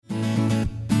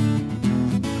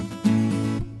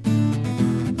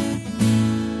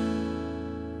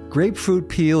Grapefruit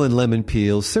peel and lemon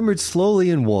peel simmered slowly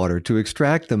in water to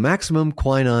extract the maximum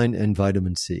quinine and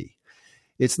vitamin C.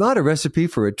 It's not a recipe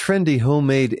for a trendy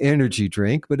homemade energy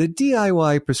drink, but a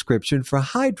DIY prescription for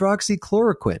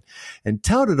hydroxychloroquine and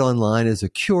touted online as a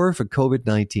cure for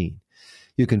COVID-19.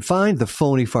 You can find the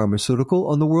phony pharmaceutical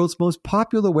on the world's most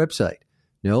popular website.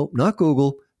 No, not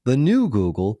Google, the new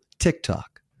Google, TikTok.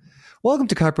 Welcome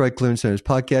to Copyright Clearance Center's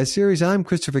podcast series. I'm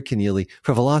Christopher Kenneally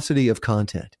for Velocity of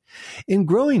Content. In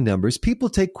growing numbers, people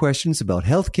take questions about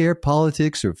healthcare,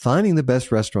 politics, or finding the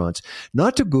best restaurants,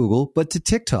 not to Google, but to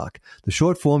TikTok, the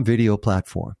short-form video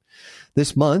platform.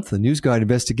 This month, the NewsGuard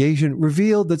investigation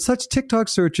revealed that such TikTok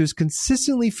searches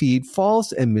consistently feed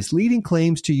false and misleading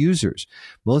claims to users,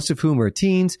 most of whom are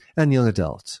teens and young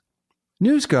adults.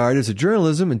 NewsGuard is a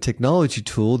journalism and technology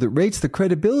tool that rates the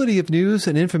credibility of news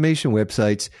and information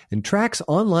websites and tracks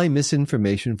online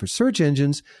misinformation for search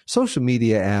engines, social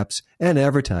media apps, and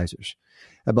advertisers.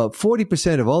 About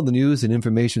 40% of all the news and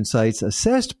information sites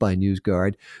assessed by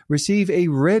NewsGuard receive a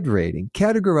red rating,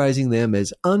 categorizing them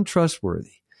as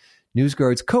untrustworthy.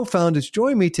 NewsGuard's co-founders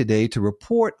join me today to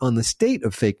report on the state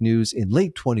of fake news in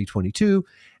late 2022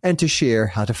 and to share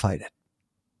how to fight it.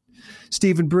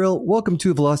 Stephen Brill, welcome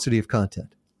to Velocity of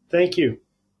Content. Thank you.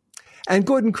 And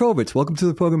Gordon Krovitz, welcome to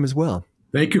the program as well.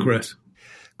 Thank you, Chris.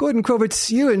 Gordon Krovitz,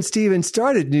 you and Stephen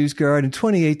started NewsGuard in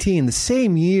 2018, the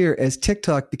same year as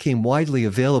TikTok became widely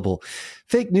available.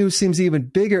 Fake news seems even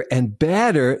bigger and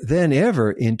badder than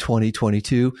ever in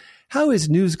 2022. How is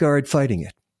NewsGuard fighting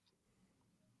it?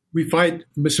 We fight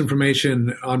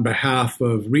misinformation on behalf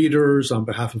of readers, on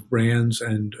behalf of brands,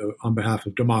 and on behalf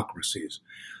of democracies.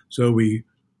 So we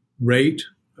rate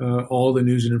all the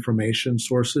news and information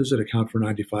sources that account for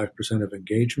 95% of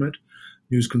engagement.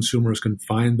 News consumers can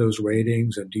find those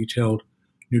ratings and detailed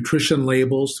nutrition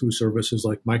labels through services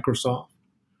like Microsoft.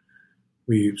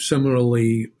 We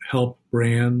similarly help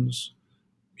brands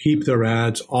keep their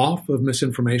ads off of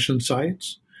misinformation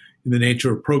sites. In the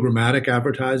nature of programmatic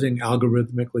advertising,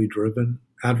 algorithmically driven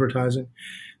advertising,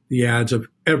 the ads of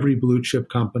every blue chip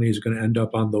company is going to end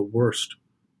up on the worst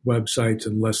websites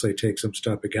unless they take some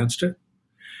step against it.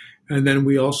 And then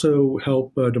we also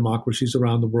help democracies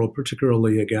around the world,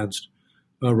 particularly against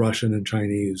Russian and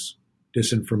Chinese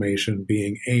disinformation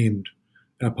being aimed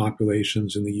at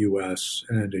populations in the U.S.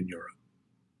 and in Europe.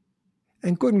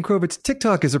 And Gordon Krovitz,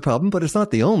 TikTok is a problem, but it's not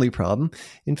the only problem.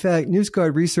 In fact,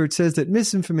 NewsGuard research says that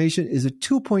misinformation is a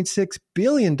 $2.6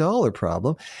 billion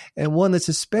problem and one that's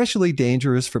especially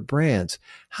dangerous for brands.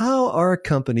 How are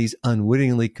companies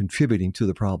unwittingly contributing to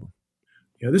the problem?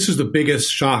 Yeah, this is the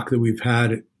biggest shock that we've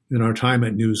had in our time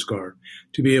at NewsGuard,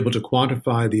 to be able to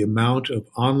quantify the amount of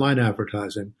online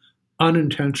advertising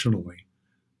unintentionally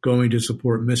going to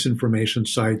support misinformation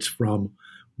sites, from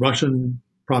Russian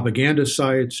propaganda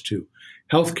sites to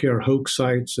healthcare hoax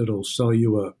sites that'll sell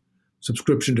you a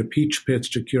subscription to Peach Pits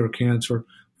to cure cancer,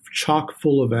 chock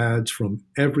full of ads from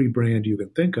every brand you can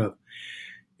think of.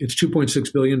 It's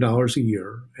 $2.6 billion a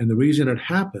year. And the reason it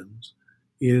happens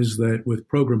is that with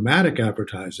programmatic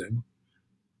advertising,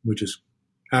 which is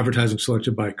advertising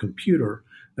selected by computer,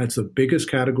 that's the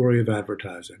biggest category of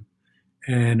advertising.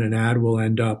 And an ad will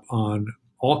end up on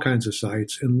all kinds of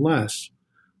sites unless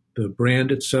the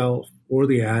brand itself or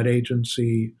the ad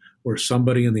agency or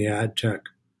somebody in the ad tech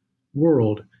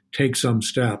world takes some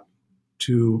step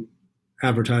to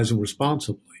advertising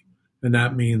responsibly. And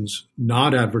that means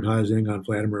not advertising on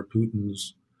Vladimir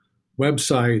Putin's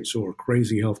websites or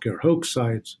crazy healthcare hoax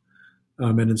sites,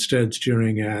 and instead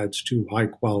steering ads to high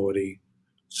quality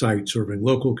sites serving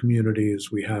local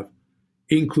communities. We have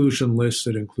inclusion lists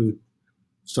that include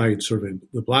sites serving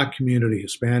the Black community,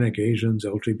 Hispanic, Asians,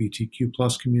 LGBTQ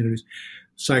plus communities,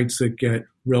 sites that get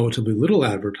relatively little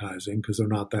advertising because they're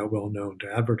not that well known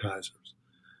to advertisers.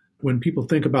 When people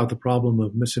think about the problem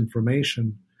of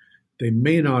misinformation, they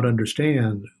may not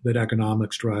understand that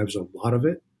economics drives a lot of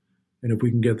it. And if we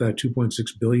can get that $2.6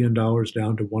 billion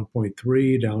down to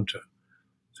 1.3, down to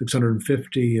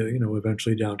 650,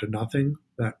 eventually down to nothing,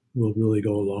 that will really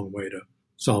go a long way to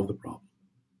solve the problem.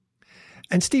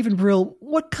 And Stephen Brill,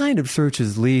 what kind of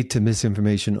searches lead to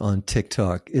misinformation on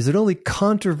TikTok? Is it only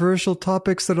controversial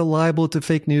topics that are liable to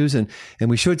fake news? And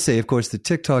we should say, of course, that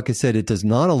TikTok has said it does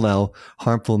not allow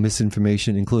harmful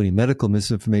misinformation, including medical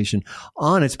misinformation,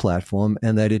 on its platform,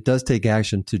 and that it does take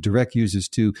action to direct users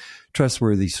to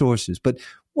trustworthy sources. But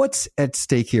what's at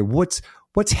stake here? What's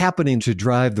happening to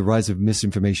drive the rise of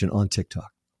misinformation on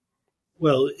TikTok?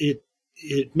 Well,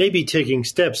 it may be taking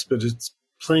steps, but it's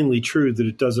plainly true that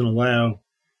it doesn't allow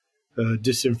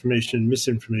disinformation and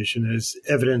misinformation, as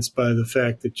evidenced by the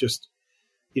fact that just,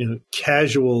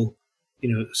 casual,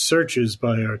 searches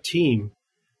by our team,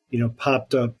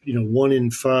 popped up, 1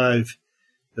 in 5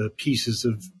 pieces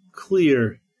of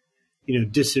clear,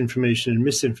 disinformation and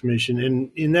misinformation.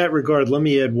 And in that regard, let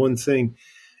me add one thing.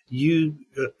 You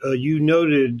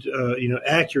noted,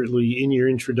 accurately in your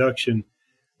introduction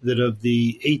that of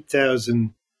the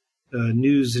 8,000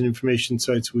 news and information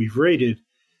sites we've rated,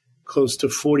 close to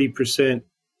 40%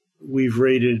 we've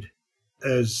rated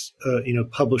as,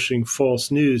 publishing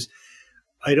false news.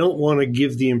 I don't want to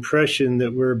give the impression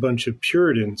that we're a bunch of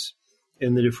Puritans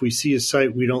and that if we see a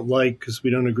site we don't like because we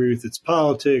don't agree with its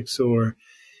politics or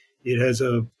it has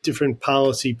a different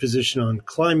policy position on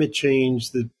climate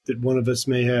change that one of us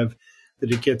may have,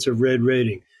 that it gets a red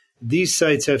rating. These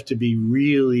sites have to be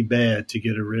really bad to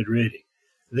get a red rating.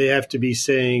 They have to be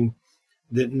saying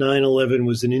that 9/11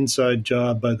 was an inside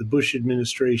job by the Bush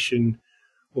administration,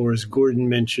 or as Gordon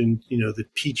mentioned,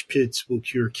 that peach pits will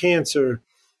cure cancer,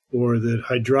 or that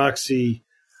hydroxy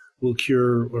will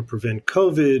cure or prevent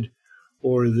COVID,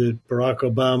 or that Barack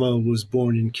Obama was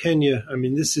born in Kenya. I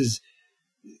mean, this is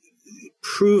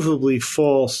provably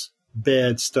false,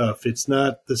 bad stuff. It's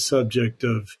not the subject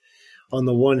of, on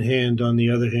the one hand, on the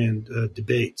other hand,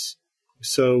 debates.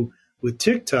 So with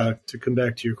TikTok, to come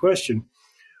back to your question,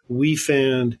 we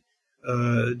found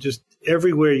just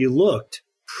everywhere you looked,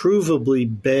 provably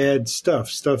bad stuff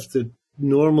that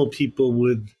normal people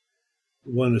would,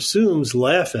 one assumes,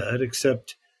 laugh at,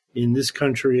 except in this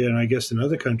country and I guess in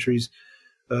other countries,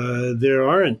 there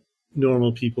aren't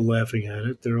normal people laughing at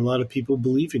it. There are a lot of people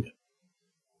believing it.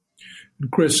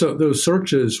 Chris, so those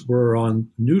searches were on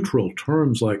neutral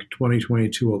terms like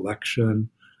 2022 election,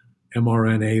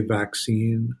 mRNA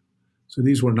vaccine. So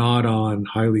these were not on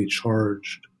highly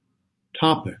charged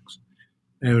topics.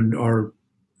 And our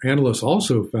analysts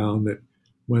also found that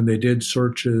when they did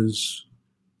searches,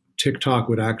 TikTok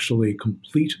would actually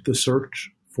complete the search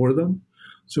for them.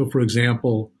 So, for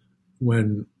example,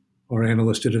 when our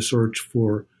analyst did a search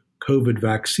for COVID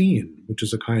vaccine, which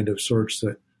is a kind of search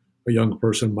that a young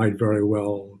person might very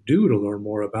well do to learn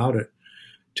more about it,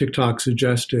 TikTok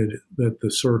suggested that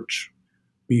the search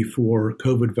be for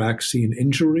COVID vaccine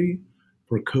injury,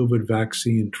 for COVID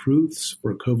vaccine truths,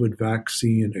 for COVID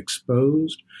vaccine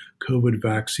exposed, COVID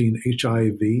vaccine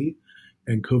HIV,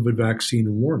 and COVID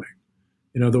vaccine warning.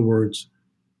 In other words,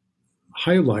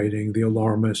 highlighting the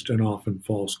alarmist and often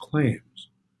false claims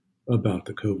about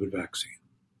the COVID vaccine.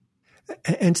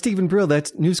 And Stephen Brill,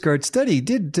 that NewsGuard study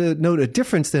did note a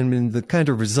difference then in the kind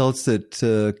of results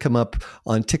that come up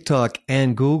on TikTok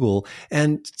and Google.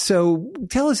 And so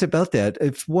tell us about that.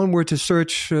 If one were to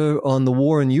search on the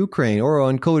war in Ukraine or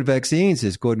on COVID vaccines,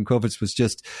 as Gordon Kovitz was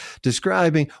just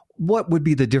describing, what would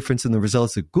be the difference in the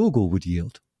results that Google would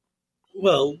yield?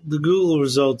 Well, the Google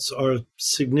results are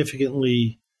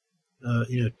significantly,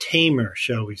 tamer,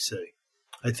 shall we say.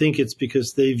 I think it's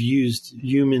because they've used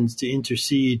humans to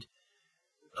intercede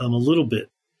a little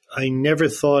bit. I never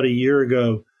thought a year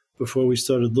ago, before we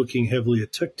started looking heavily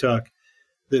at TikTok,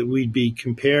 that we'd be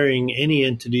comparing any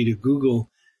entity to Google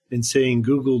and saying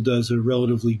Google does a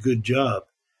relatively good job,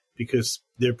 because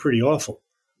they're pretty awful.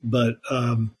 But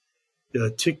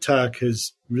TikTok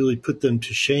has really put them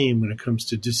to shame when it comes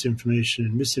to disinformation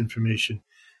and misinformation.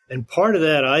 And part of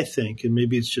that, I think, and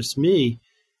maybe it's just me,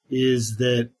 is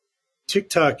that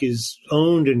TikTok is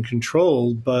owned and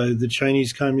controlled by the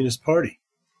Chinese Communist Party.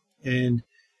 And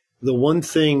the one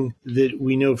thing that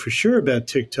we know for sure about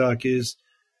TikTok is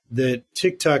that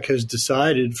TikTok has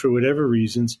decided, for whatever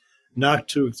reasons, not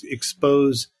to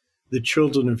expose the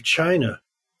children of China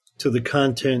to the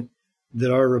content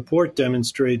that our report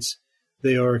demonstrates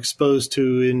they are exposed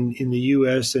to in the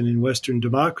U.S. and in Western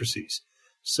democracies.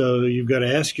 So you've got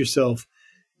to ask yourself,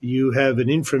 you have an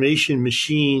information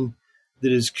machine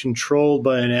that is controlled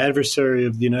by an adversary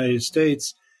of the United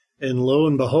States, and lo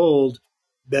and behold,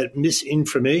 that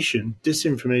misinformation,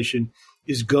 disinformation,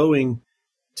 is going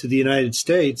to the United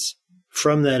States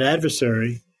from that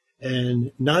adversary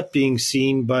and not being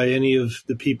seen by any of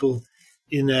the people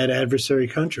in that adversary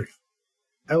country.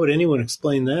 How would anyone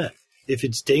explain that? If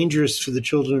it's dangerous for the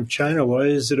children of China, why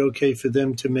is it okay for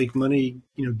them to make money,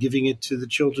 giving it to the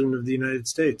children of the United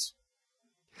States?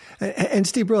 And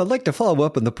Steve Brill, I'd like to follow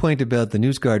up on the point about the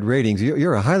NewsGuard ratings.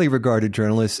 You're a highly regarded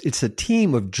journalist. It's a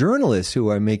team of journalists who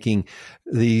are making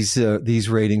these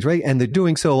ratings, right? And they're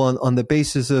doing so on the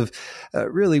basis of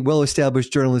really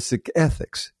well-established journalistic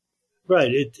ethics.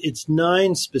 Right. It's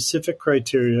 9 specific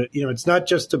criteria. It's not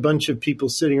just a bunch of people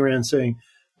sitting around saying,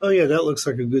 oh, yeah, that looks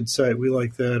like a good site. We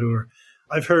like that. Or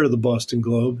I've heard of the Boston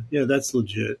Globe. Yeah, that's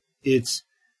legit. It's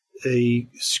a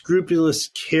scrupulous,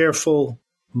 careful,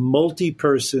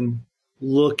 multi-person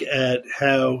look at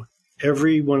how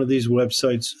every one of these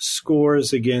websites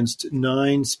scores against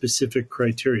 9 specific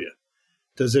criteria.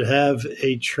 Does it have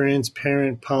a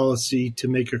transparent policy to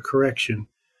make a correction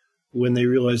when they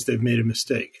realize they've made a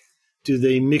mistake? Do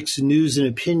they mix news and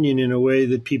opinion in a way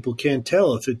that people can't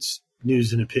tell if it's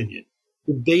news and opinion?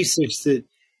 The basics that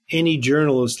any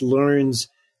journalist learns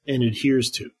and adheres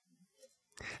to.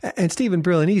 And Stephen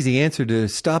Brill, an easy answer to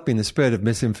stopping the spread of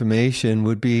misinformation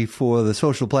would be for the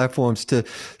social platforms to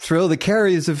throw the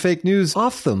carriers of fake news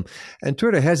off them. And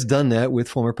Twitter has done that with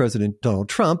former President Donald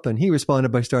Trump, and he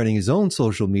responded by starting his own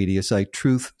social media site,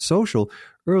 Truth Social,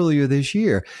 earlier this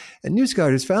year. And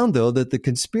NewsGuard has found, though, that the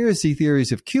conspiracy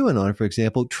theories of QAnon, for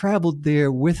example, traveled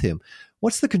there with him.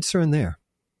 What's the concern there?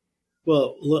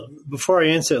 Well, before I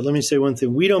answer that, let me say one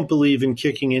thing. We don't believe in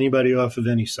kicking anybody off of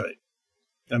any site.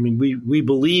 I mean, we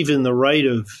believe in the right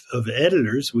of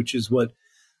editors, which is what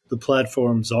the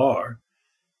platforms are,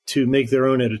 to make their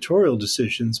own editorial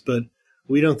decisions. But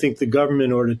we don't think the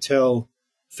government ought to tell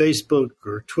Facebook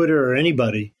or Twitter or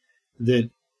anybody that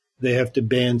they have to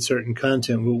ban certain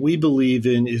content. What we believe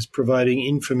in is providing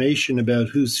information about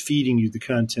who's feeding you the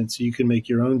content so you can make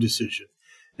your own decision.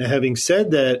 Now, having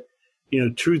said that,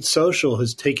 Truth Social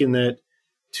has taken that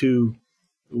to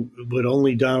what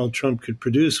only Donald Trump could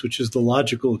produce, which is the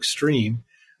logical extreme,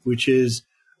 which is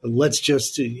let's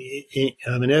just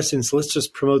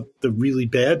promote the really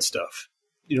bad stuff,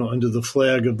 under the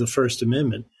flag of the First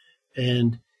Amendment.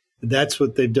 And that's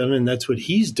what they've done, and that's what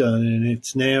he's done, and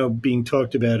it's now being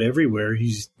talked about everywhere.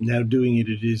 He's now doing it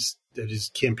at his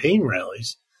campaign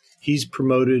rallies. He's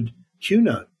promoted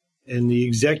QAnon, and the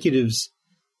executives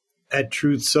at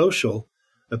Truth Social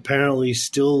apparently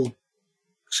still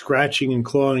scratching and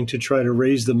clawing to try to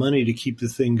raise the money to keep the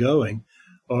thing going,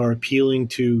 are appealing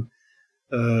to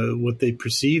what they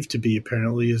perceive to be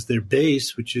apparently as their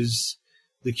base, which is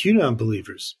the QAnon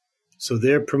believers. So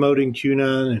they're promoting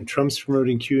QAnon and Trump's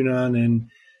promoting QAnon, and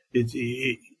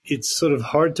it's sort of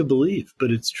hard to believe,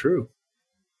 but it's true.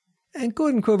 And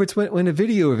Gordon Kovacs, when a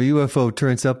video of a UFO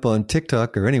turns up on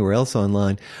TikTok or anywhere else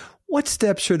online, what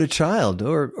steps should a child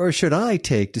or should I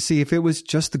take to see if it was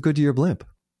just the Goodyear blimp?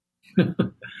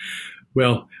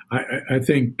 Well, I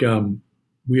think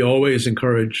we always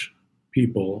encourage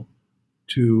people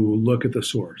to look at the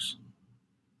source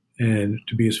and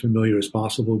to be as familiar as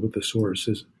possible with the source.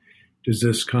 Does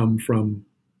this come from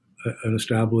an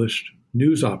established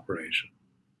news operation?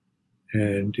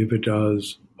 And if it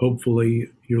does, hopefully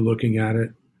you're looking at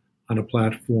it on a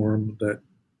platform that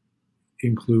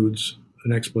includes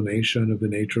an explanation of the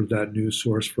nature of that news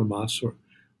source from us or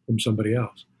from somebody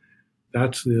else.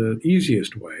 That's the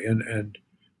easiest way. And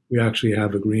we actually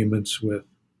have agreements with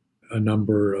a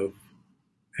number of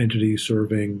entities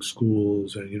serving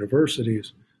schools and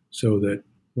universities so that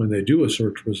when they do a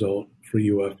search result for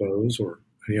UFOs or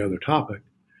any other topic,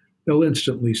 they'll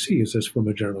instantly see, is this from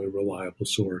a generally reliable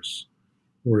source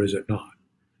or is it not?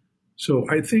 So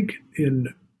I think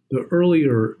in the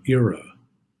earlier era,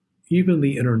 even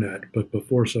the internet, but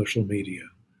before social media,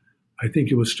 I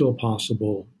think it was still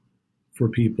possible for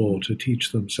people to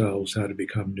teach themselves how to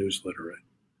become news literate.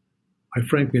 I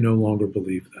frankly no longer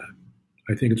believe that.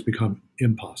 I think it's become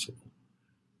impossible.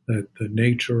 That the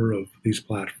nature of these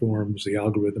platforms, the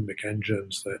algorithmic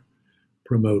engines that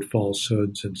promote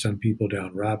falsehoods and send people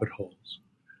down rabbit holes,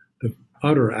 the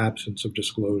utter absence of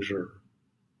disclosure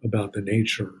about the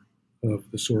nature of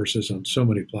the sources on so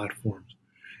many platforms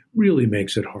really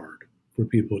makes it hard for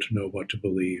people to know what to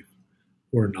believe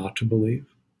or not to believe.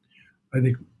 I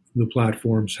think the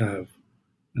platforms have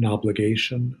an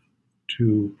obligation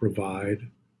to provide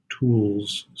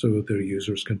tools so that their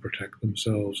users can protect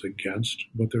themselves against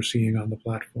what they're seeing on the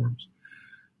platforms.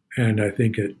 And I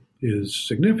think it is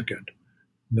significant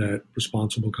that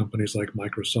responsible companies like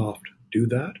Microsoft do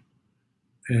that,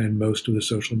 and most of the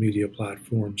social media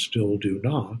platforms still do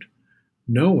not,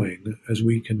 knowing, as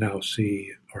we can now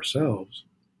see ourselves,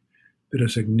 that a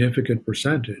significant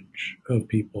percentage of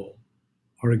people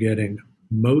are getting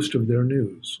most of their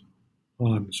news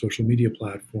on social media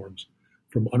platforms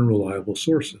from unreliable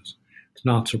sources. It's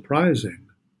not surprising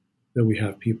that we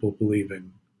have people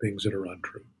believing things that are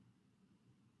untrue.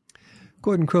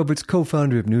 Gordon Kovacs,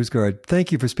 co-founder of NewsGuard,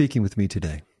 thank you for speaking with me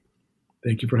today.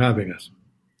 Thank you for having us.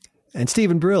 And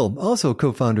Stephen Brill, also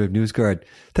co-founder of NewsGuard,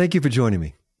 thank you for joining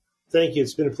me. Thank you.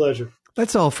 It's been a pleasure.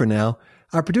 That's all for now.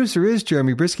 Our producer is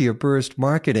Jeremy Brisky of Burst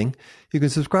Marketing. You can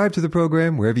subscribe to the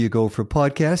program wherever you go for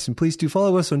podcasts, and please do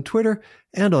follow us on Twitter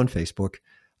and on Facebook.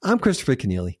 I'm Christopher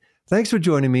Kenneally. Thanks for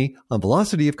joining me on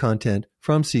Velocity of Content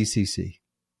from CCC.